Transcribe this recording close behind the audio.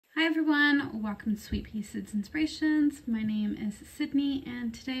everyone, welcome to Sweet Pea Seeds Inspirations. My name is Sydney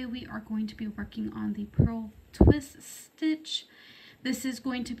and today we are going to be working on the Purl twist stitch. This is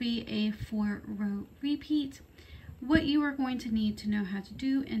going to be a 4-row repeat. What you are going to need to know how to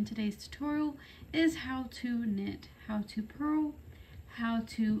do in today's tutorial is how to knit, how to purl, how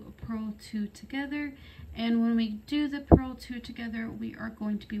to purl 2 together, and when we do the purl 2 together we are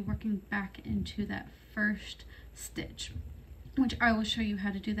going to be working back into that first stitch, which I will show you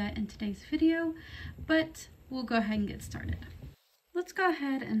how to do that in today's video, but we'll go ahead and get started. Let's go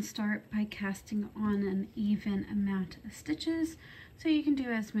ahead and start by casting on an even amount of stitches. So you can do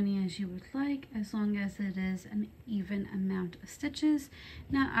as many as you would like, as long as it is an even amount of stitches.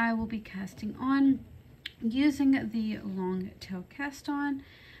 Now I will be casting on using the long tail cast on,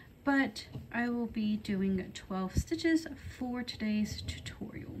 but I will be doing 12 stitches for today's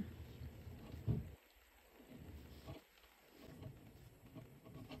tutorial.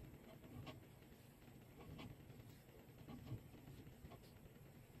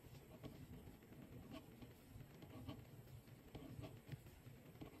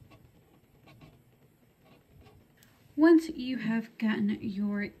 Once you have gotten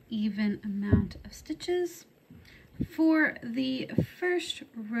your even amount of stitches, for the first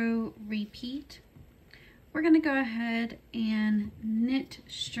row repeat, we're going to go ahead and knit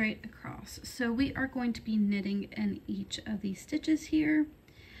straight across. So we are going to be knitting in each of these stitches here.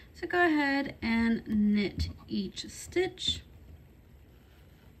 So go ahead and knit each stitch.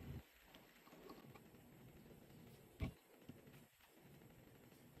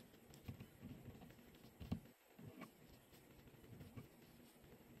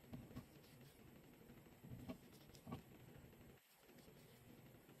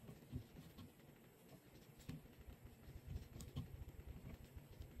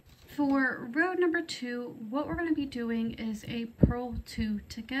 For row number 2, what we're going to be doing is a purl 2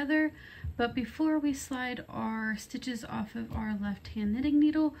 together, but before we slide our stitches off of our left hand knitting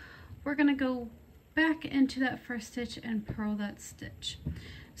needle, we're going to go back into that first stitch and purl that stitch.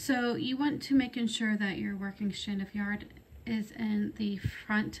 So you want to make sure that your working strand of yarn is in the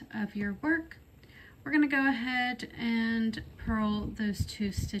front of your work. We're going to go ahead and purl those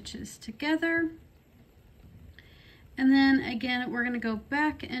 2 stitches together. And then again, we're going to go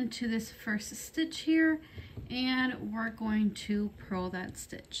back into this first stitch here and we're going to purl that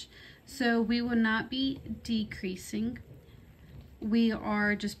stitch. So we will not be decreasing. We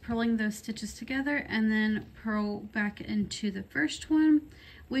are just purling those stitches together and then purl back into the first one,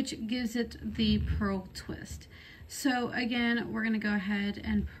 which gives it the purl twist. So again, we're going to go ahead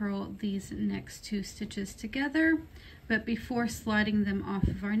and purl these next 2 stitches together, but before sliding them off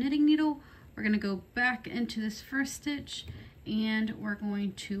of our knitting needle, we're going to go back into this first stitch and we're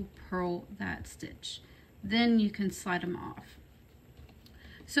going to purl that stitch. Then you can slide them off.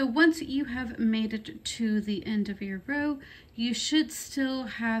 So once you have made it to the end of your row, you should still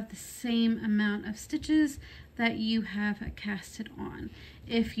have the same amount of stitches that you have casted on.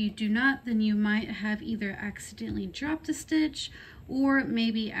 If you do not, then you might have either accidentally dropped a stitch or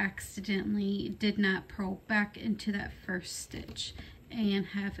maybe accidentally did not purl back into that first stitch and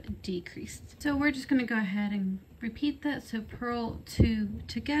have decreased. So we're just going to go ahead and repeat that. So purl 2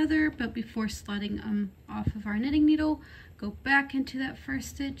 together, but before sliding them off of our knitting needle, go back into that first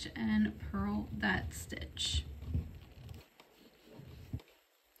stitch and purl that stitch.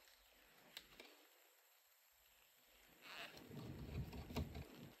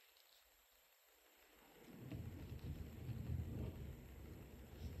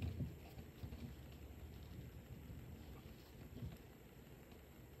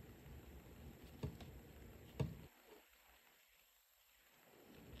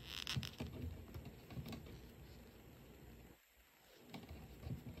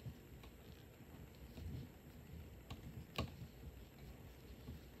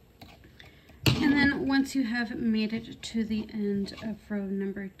 And then once you have made it to the end of row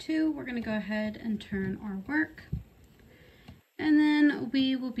number 2, we're going to go ahead and turn our work. And then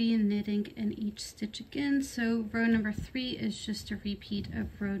we will be knitting in each stitch again. So row number 3 is just a repeat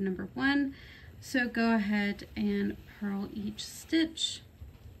of row number 1. So go ahead and purl each stitch.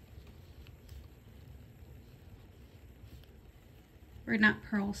 Or not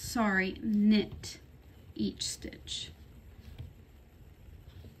purl, sorry, knit each stitch.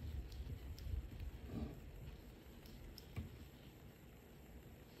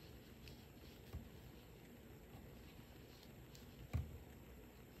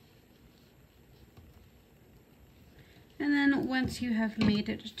 And then once you have made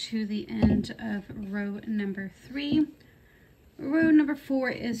it to the end of row number 3, Row number 4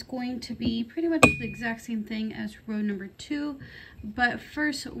 is going to be pretty much the exact same thing as row number 2, but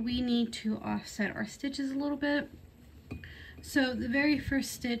first we need to offset our stitches a little bit. So the very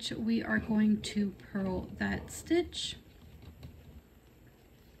first stitch, we are going to purl that stitch.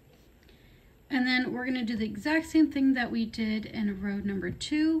 And then we're going to do the exact same thing that we did in row number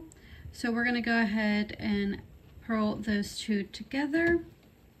 2. So we're going to go ahead and purl those two together.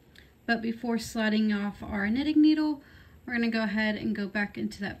 But before sliding off our knitting needle, we're going to go ahead and go back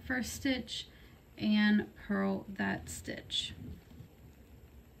into that first stitch and purl that stitch.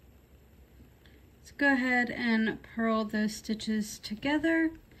 So go ahead and purl those stitches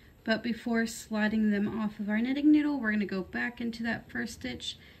together, but before sliding them off of our knitting needle, we're going to go back into that first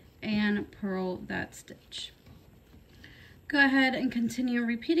stitch and purl that stitch. Go ahead and continue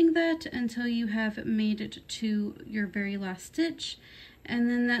repeating that until you have made it to your very last stitch, and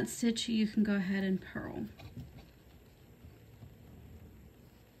then that stitch you can go ahead and purl.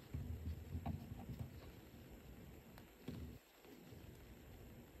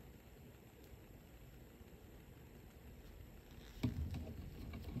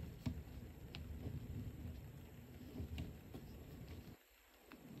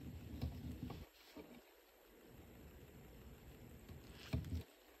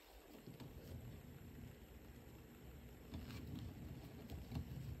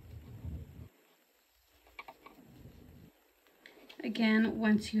 Again,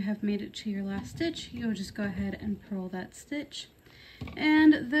 once you have made it to your last stitch, you'll just go ahead and purl that stitch.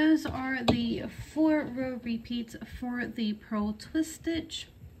 And those are the 4 row repeats for the purl twist stitch.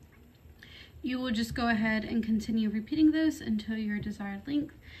 You will just go ahead and continue repeating those until your desired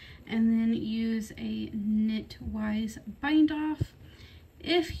length, and then use a knitwise bind off.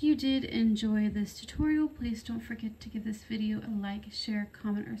 If you did enjoy this tutorial, please don't forget to give this video a like, share,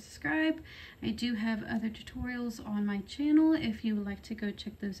 comment, or subscribe. I do have other tutorials on my channel if you would like to go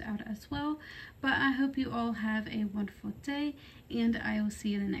check those out as well. But I hope you all have a wonderful day, and I will see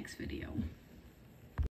you in the next video.